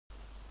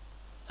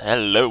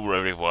Hello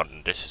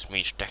everyone, this is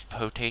me,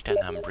 Stektpotet, and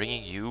I'm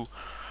bringing you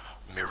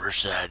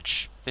Mirror's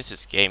Edge. This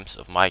is Games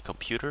of My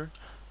Computer,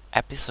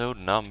 episode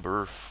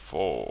number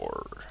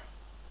 4.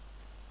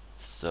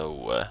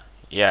 So,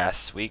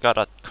 yes, we got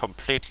a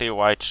completely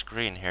white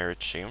screen here,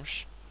 it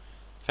seems.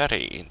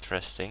 Very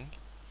interesting.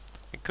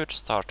 A good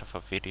start of a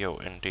video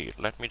indeed.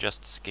 Let me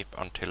just skip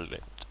until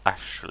it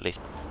actually...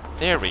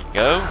 There we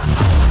go!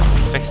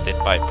 Fixed it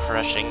by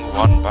pressing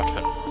one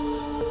button.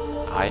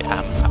 I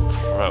am a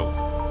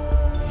pro.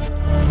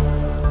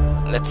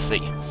 Let's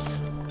see.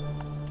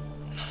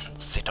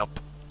 Sit up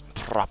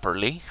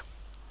properly.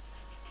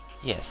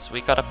 Yes,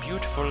 we got a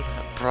beautiful,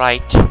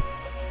 bright...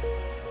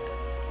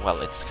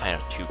 Well, it's kind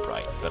of too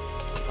bright, but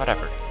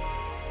whatever.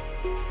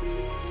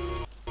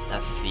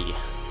 Let's see.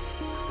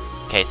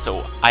 Okay,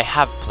 so I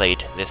have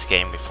played this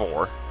game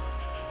before.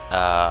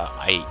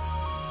 I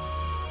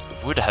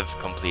would have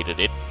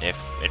completed it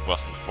if it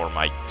wasn't for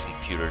my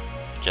computer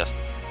just...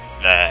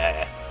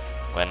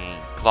 when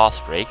glass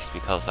breaks,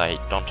 because I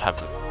don't have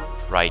the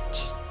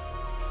right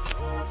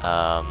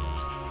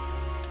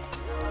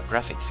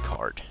graphics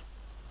card.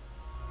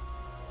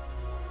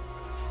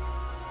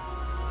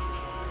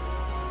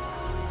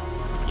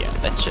 Yeah,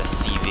 let's just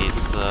see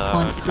these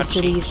Once the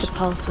city used to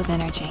pulse with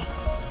energy.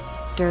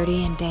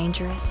 Dirty and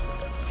dangerous,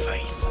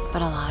 Faith.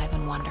 but alive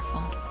and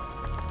wonderful.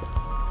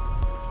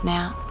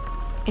 Now,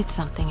 it's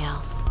something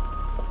else.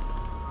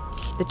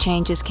 The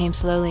changes came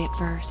slowly at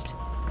first.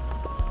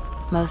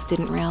 Most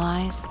didn't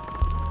realize,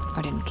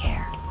 or didn't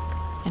care,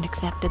 and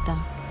accepted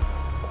them.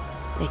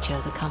 They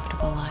chose a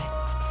comfortable life.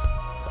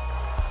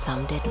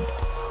 Some didn't.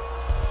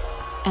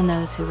 And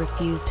those who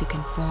refused to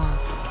conform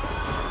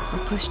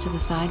were pushed to the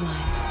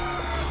sidelines,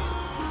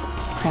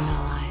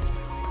 criminalized.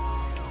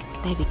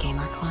 They became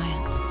our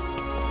clients.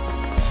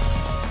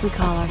 We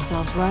call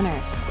ourselves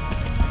runners.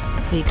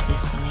 We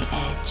exist on the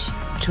edge,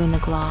 between the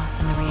gloss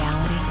and the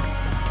reality.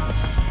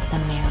 The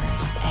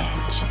mirror's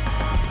edge.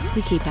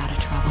 We keep out of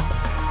trouble,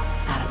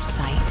 out of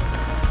sight,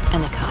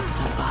 and the cops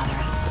don't bother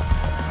us.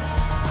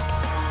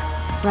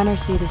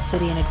 Runners see the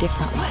city in a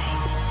different way.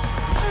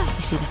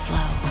 We see the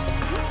flow.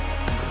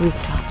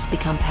 Rooftops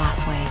become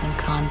pathways and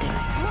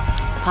conduits.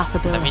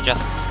 Possibilities. Let me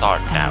just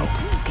start now.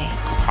 To escape.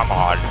 Come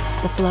on.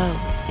 The flow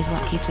is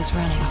what keeps us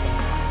running.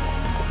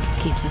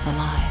 Keeps us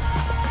alive.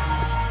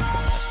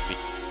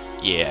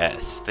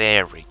 Yes,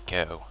 there we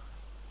go.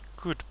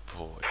 Good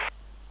boy.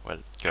 Well,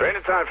 go.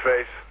 Training time,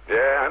 Faith.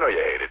 Yeah, I know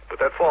you hate it, but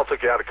that fall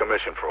took you out of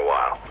commission for a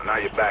while. And now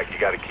you're back, you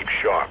gotta keep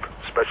sharp,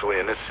 especially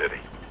in this city.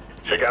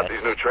 Check out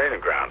these new training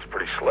grounds,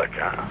 pretty slick,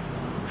 huh?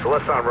 So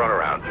let's not run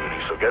around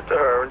duty, so get to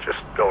her and just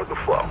go with the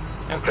flow.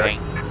 Okay.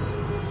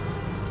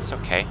 It's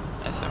okay.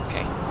 That's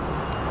okay.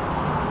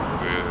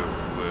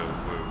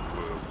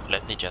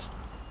 Let me just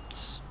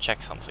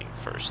check something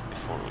first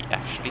before we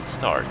actually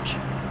start.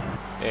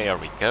 There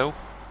we go.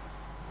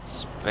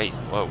 Space.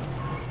 Whoa.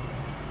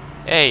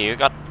 Hey, you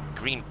got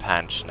green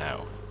pants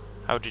now.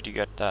 How did you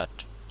get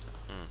that?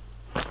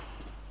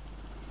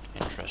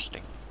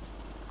 Interesting.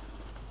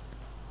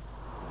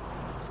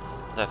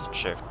 Left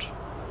shift.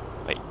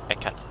 Wait, I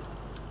can't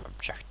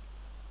object.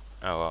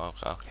 Oh,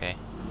 okay.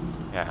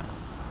 Yeah.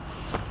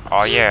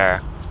 Oh yeah.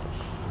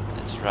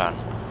 Let's run.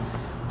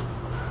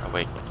 Oh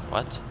wait,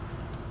 what?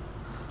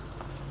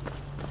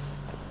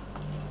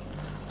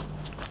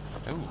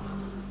 Ooh.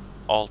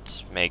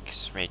 Alt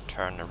makes me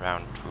turn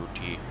around to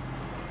the...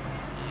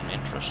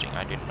 interesting,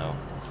 I didn't know.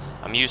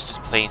 I'm used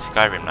to playing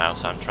Skyrim now,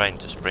 so I'm trying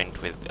to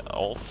sprint with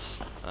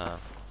alts.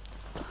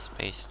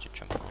 Space to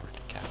jump over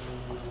the cap.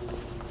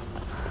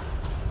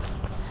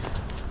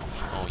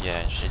 Oh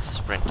yeah, she's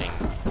sprinting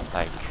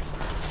like...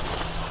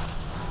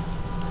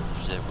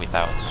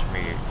 without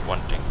me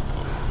wanting.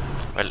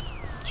 Well,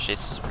 she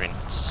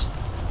sprints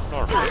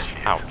normally.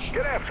 Ouch.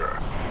 Get after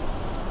her.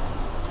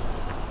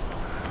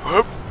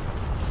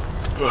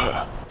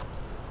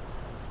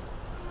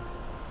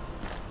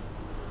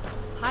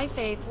 Hi,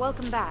 Faith.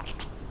 Welcome back.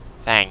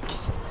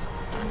 Thanks.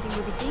 Didn't think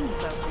we'd be seeing you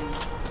so soon.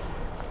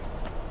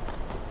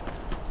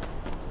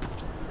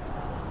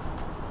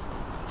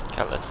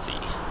 Okay, let's see.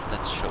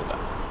 Let's show them.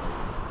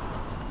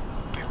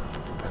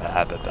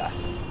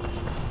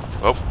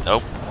 Oh,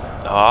 nope.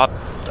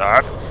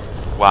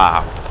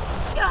 Wow.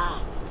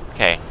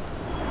 Okay.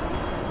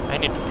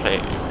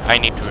 I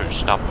need to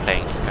stop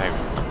playing Skyrim.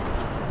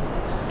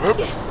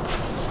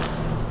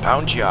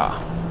 Found ya.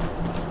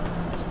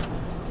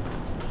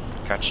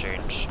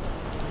 Cutscenes.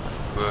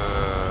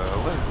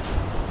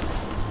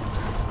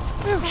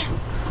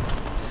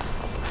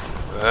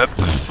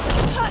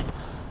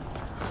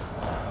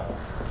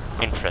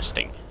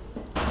 Interesting.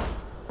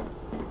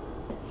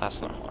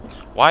 That's not hard.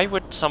 Why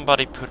would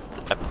somebody put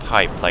a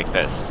pipe like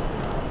this?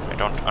 I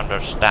don't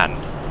understand.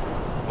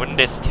 Wouldn't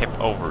this tip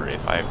over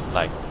if I,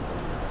 like,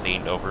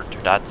 leaned over to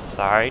that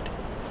side?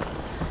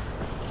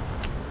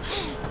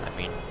 I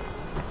mean,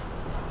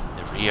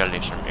 the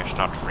realism is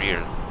not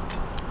real.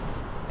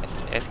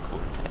 It's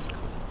cool, it's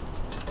cool.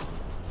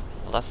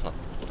 Well, that's not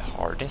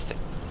hard, is it?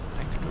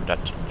 I could do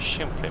that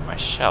simply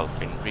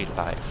myself in real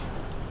life.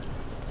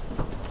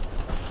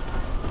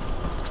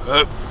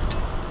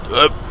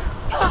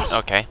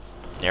 Okay,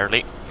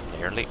 nearly.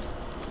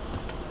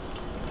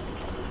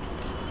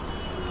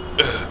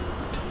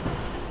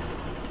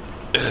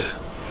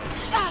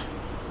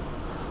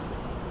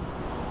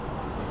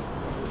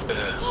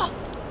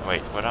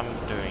 Wait, what am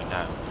I doing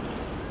now?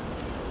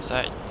 Was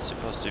I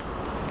supposed to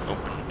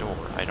open the door?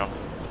 I don't...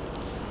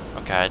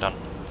 Okay,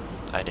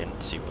 I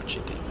didn't see what she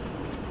did.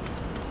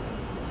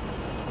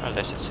 Well,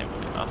 this is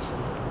simple enough.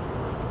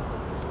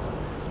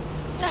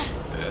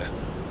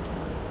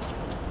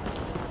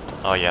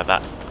 Oh yeah,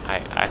 that...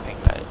 I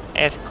think that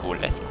is cool,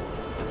 that's cool.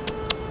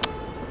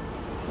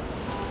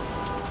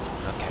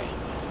 Okay.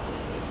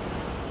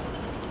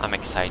 I'm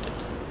excited.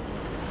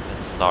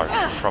 Let's start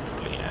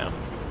properly now.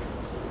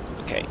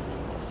 Okay.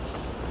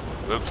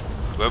 Whoop,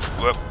 whoop,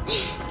 whoop.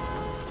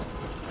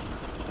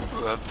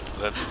 Whoop,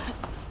 whoop.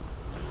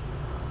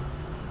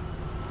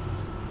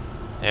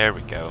 There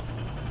we go.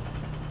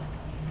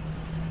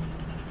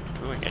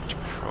 Doing it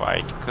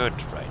quite good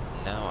right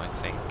now, I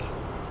think.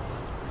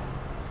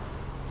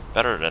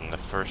 Better than the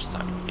first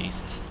time, at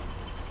least.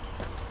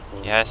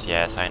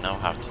 Yes, I know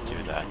how to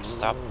do that.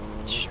 Stop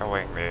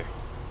showing me.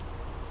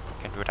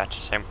 I can do that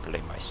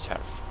simply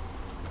myself.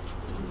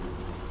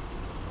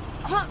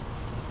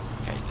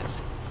 Okay, let's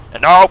see.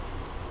 No!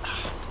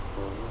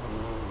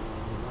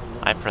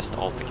 I pressed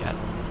Alt again.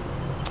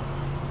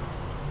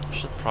 I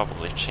should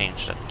probably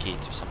change that key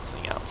to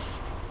something else.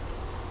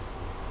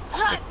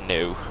 But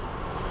no.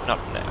 Not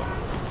now.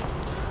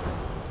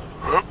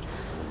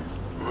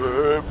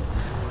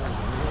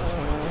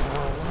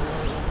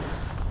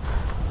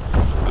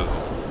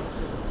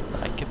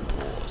 Like a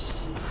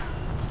boss.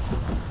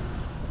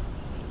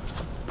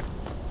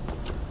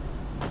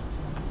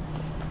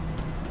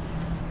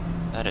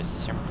 That is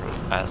simple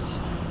as...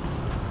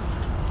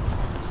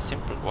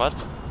 Simple what?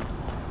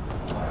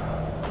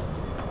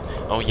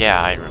 Oh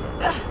yeah, I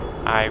remember.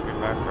 I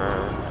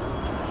remember.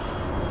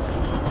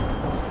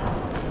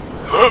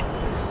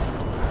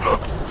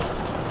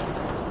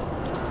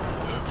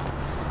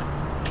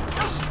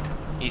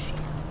 Easy.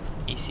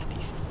 Easy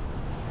peasy.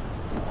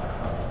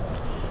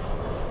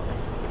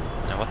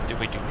 Now what do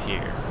we do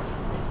here?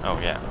 Oh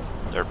yeah,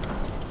 derp.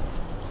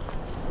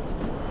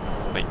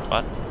 Wait,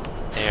 what?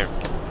 There.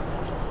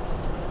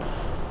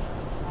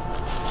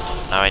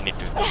 Now I need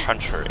to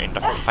punch her in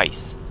the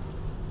face.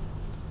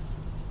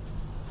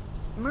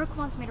 Merc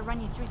wants me to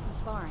run you through some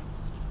sparring.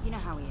 You know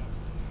how he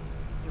is.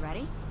 You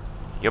ready?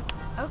 Yup.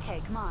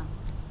 Okay, come on.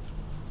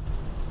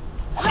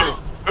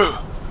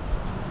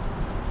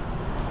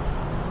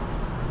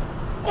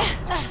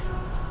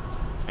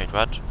 Wait,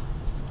 what?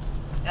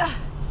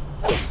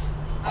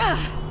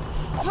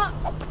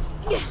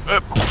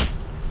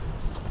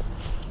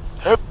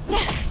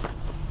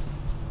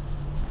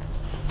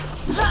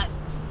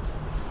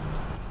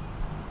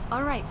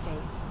 All right,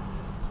 Faith.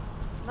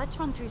 Let's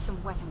run through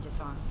some weapon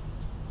disarms,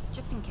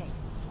 just in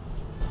case.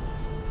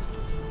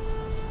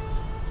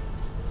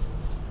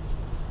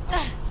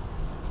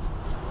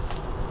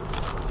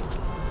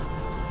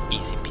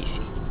 Easy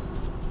peasy.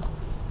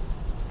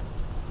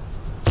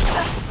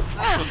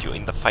 Shoot you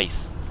in the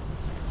face.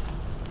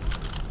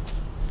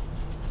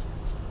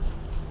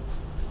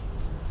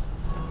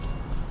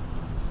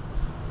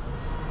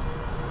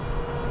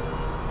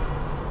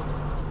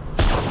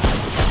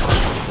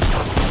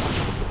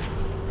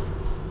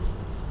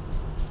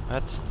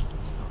 What?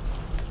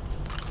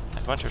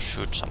 I want to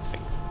shoot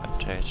something, but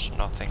there's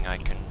nothing I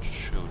can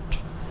shoot.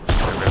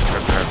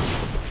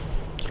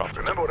 Drop them.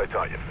 Remember what I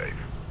taught you, Faith.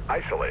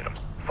 Isolate them.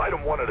 Fight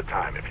them one at a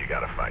time if you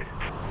gotta fight.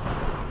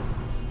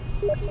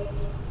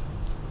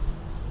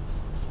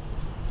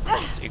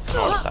 Let's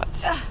ignore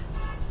that.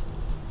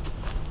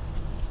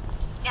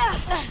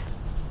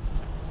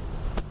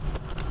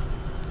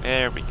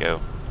 There we go.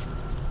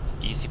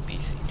 Easy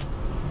peasy.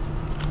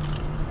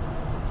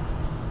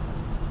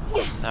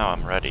 Now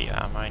I'm ready,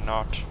 am I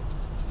not?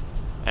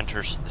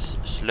 Enter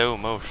slow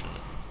motion.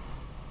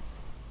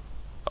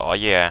 Oh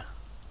yeah.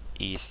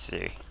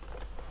 Easy.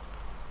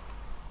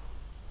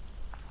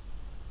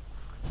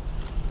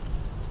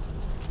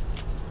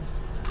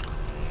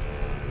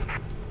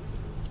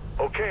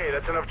 Okay,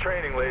 that's enough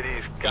training,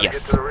 ladies. Gotta Yes.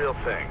 get to the real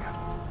thing.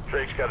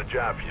 Drake's got a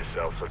job for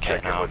yourself, so Okay,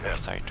 check in now with I'm him.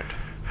 excited.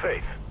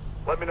 Faith,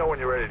 let me know when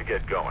you're ready to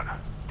get going.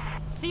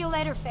 See you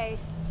later, Faith.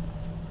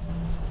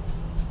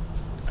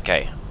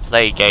 Okay,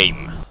 play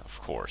game,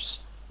 of course.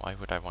 Why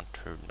would I want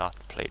to not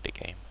play the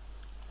game?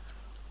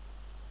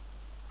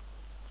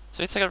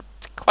 So it's a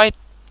quite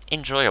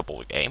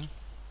enjoyable game.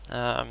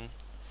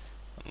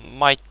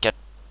 Might get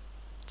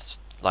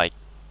like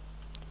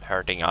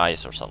hurting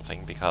eyes or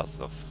something because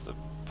of the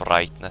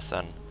brightness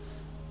and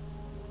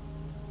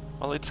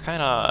well, it's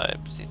kind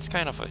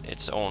of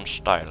its own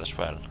style as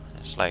well.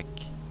 It's like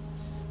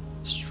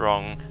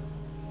strong,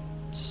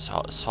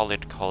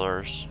 solid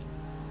colors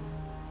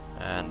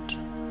and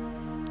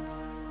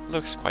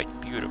looks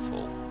quite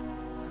beautiful.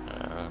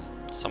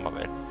 Some of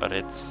it, but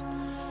it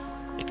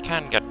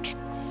can get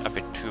a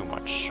bit too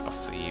much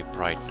of the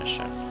brightness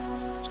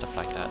and stuff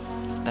like that.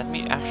 Let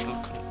me actually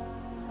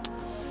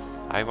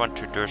I want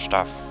to do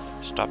stuff.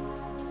 Stop.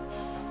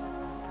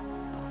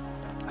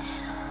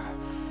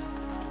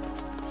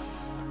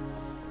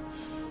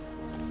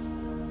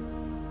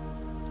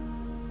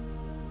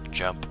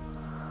 Jump.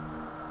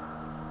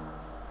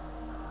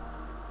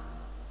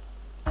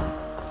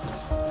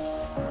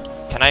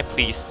 Can I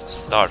please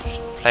start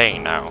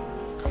playing now?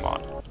 Come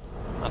on.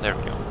 Oh, there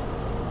we go.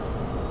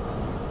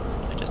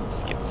 I just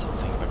skipped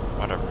something, but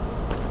whatever.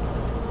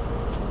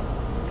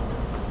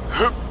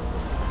 Hup.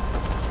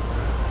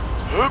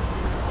 Hup.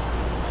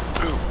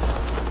 Boom.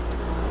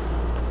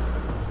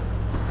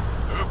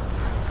 Hup.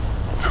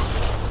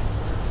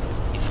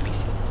 Hup. Easy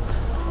peasy.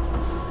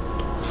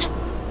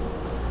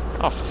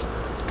 Oh, for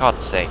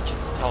God's sake,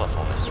 the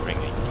telephone is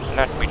ringing.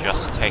 Let me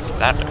just take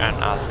that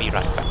and I'll be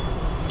right back.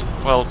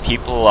 Well,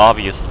 people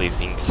obviously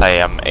think I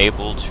am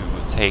able to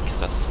take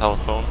the cell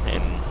phone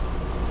in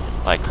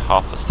like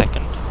half a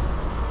second.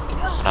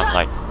 And I'm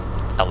like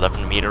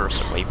 11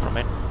 meters away from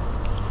it.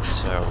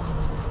 So,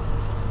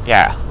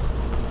 yeah.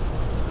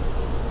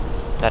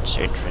 That's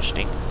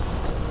interesting.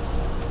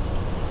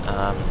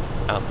 Oh,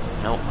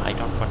 no, I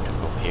don't want to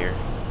go here.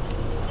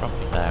 Drop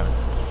me down.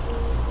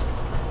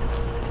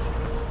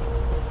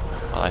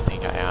 Well, I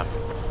think I am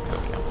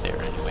going up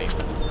there anyway.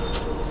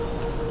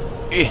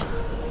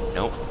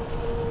 Nope.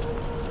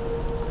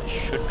 I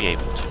should be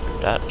able to do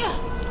that.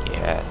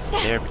 Yes,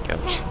 there we go.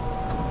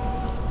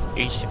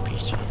 Easy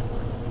peasy.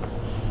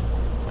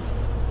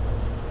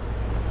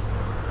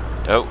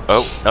 Oh,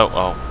 no,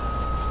 oh.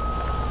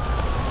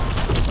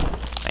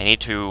 I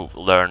need to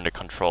learn the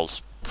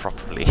controls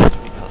properly,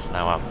 because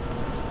now I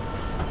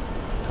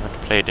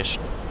haven't played this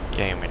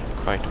game in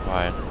quite a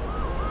while.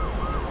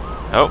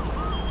 Oh.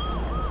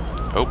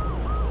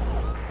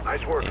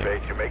 Nice work,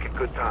 Faith. You're making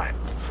good time.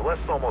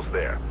 Celeste's almost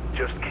there.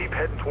 Just keep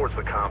heading towards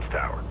the comms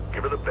tower.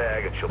 Give her the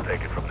bag and she'll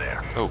take it from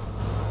there. Oh.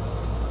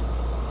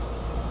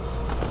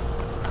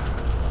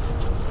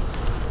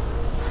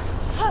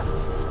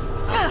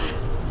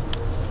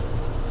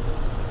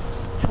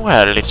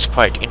 Well, it's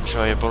quite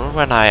enjoyable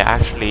when I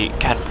actually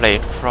can play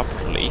it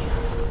properly.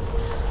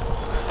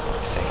 For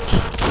fuck's sake.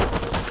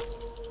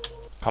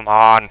 Come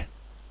on!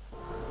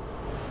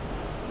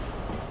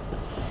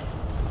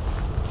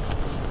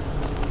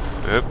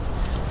 Oop.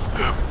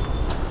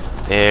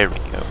 There we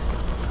go.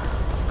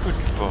 Good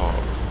ball.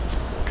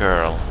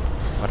 Girl.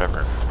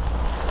 Whatever. For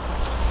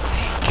fuck's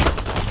sake.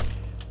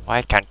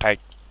 Why can't I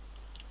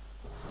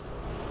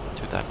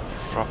do that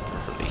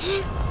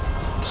properly?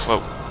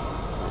 Whoa.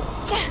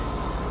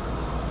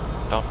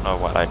 Don't know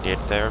what I did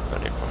there,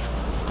 but it was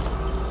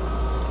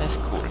cool. That's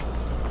cool.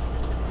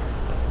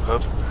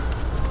 Hup.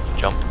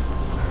 Jump.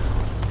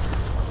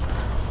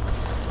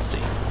 Let's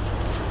see.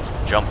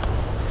 Jump.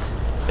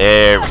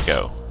 There we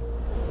go.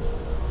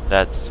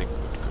 That's a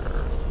good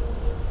curve.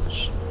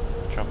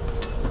 Jump.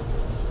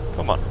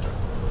 Come on.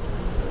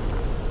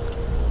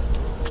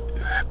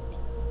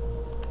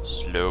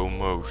 Slow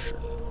motion.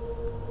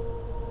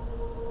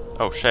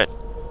 Oh shit.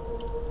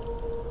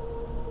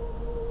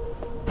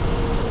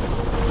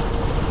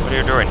 What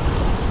are you doing?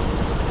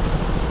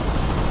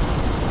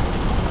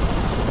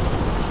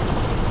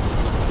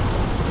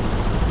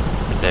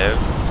 Hello?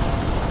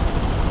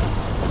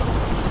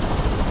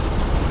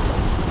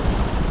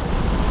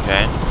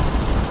 Okay.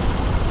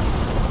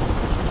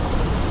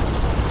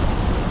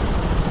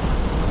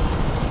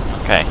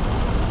 Okay.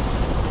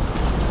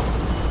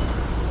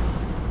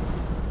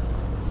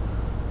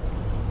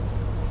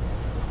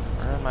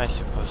 Where am I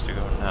supposed to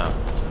go now?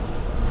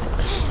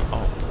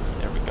 Oh,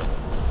 there we go.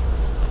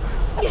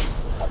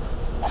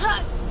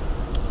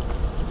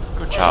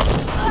 Good job.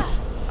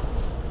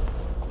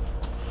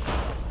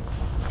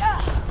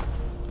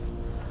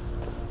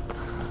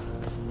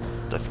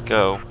 Let's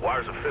go.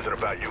 Wires are fizzing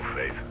about you,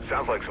 Faith.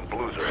 Sounds like some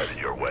blues are headed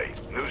your way.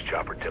 News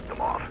chopper tipped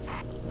them off.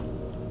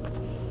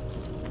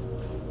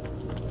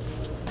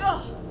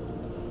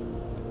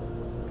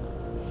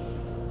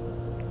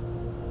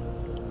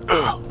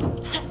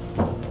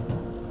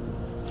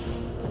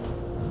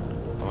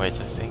 Wait,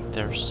 I think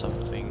there's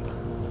something.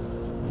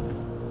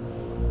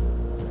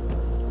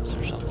 Is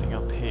there something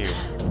up here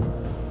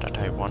that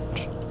I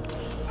want?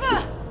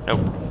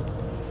 Nope.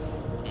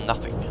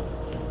 Nothing.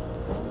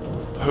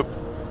 Hup.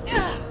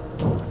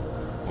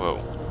 Whoa.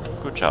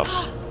 Good job.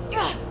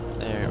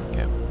 There we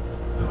go.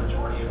 The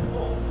majority of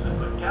polls have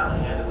put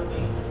Callahan in the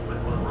lead,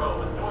 with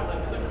Monroe and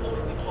Dorling in the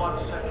closing slot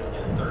second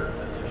and third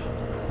position.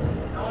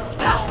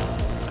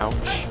 Ouch.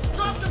 Hey,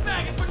 drop the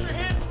bag and put your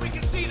hands where we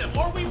can see them,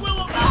 or we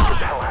will Get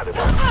the hell out of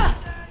there.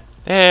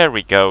 There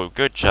we go.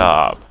 Good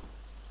job.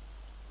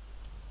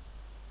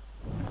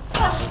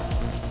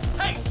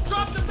 Hey,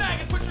 drop the bag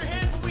and put your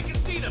hands where we can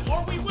see them,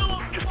 or we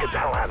will Just get the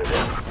hell out of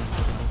there.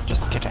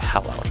 Just get the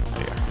hell out of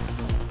here.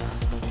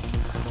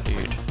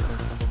 Dude.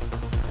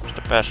 It's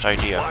the best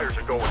idea. Wires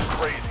are going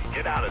crazy.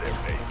 Get out of there,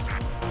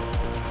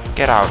 Faith.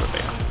 Get out of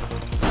there.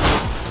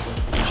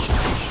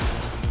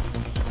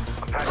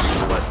 I'm patching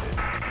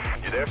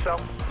Celeste. You there, Sal?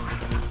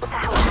 What the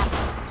hell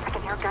happened? I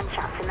can hear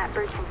gunshots and that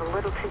bird seems a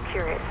little too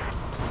curious.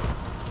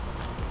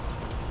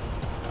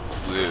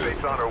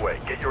 Faith's on her way.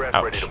 Get your ass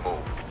Ouch. ready to move.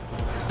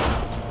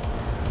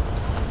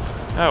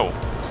 Oh,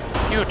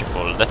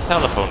 beautiful. The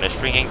telephone is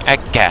ringing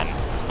again.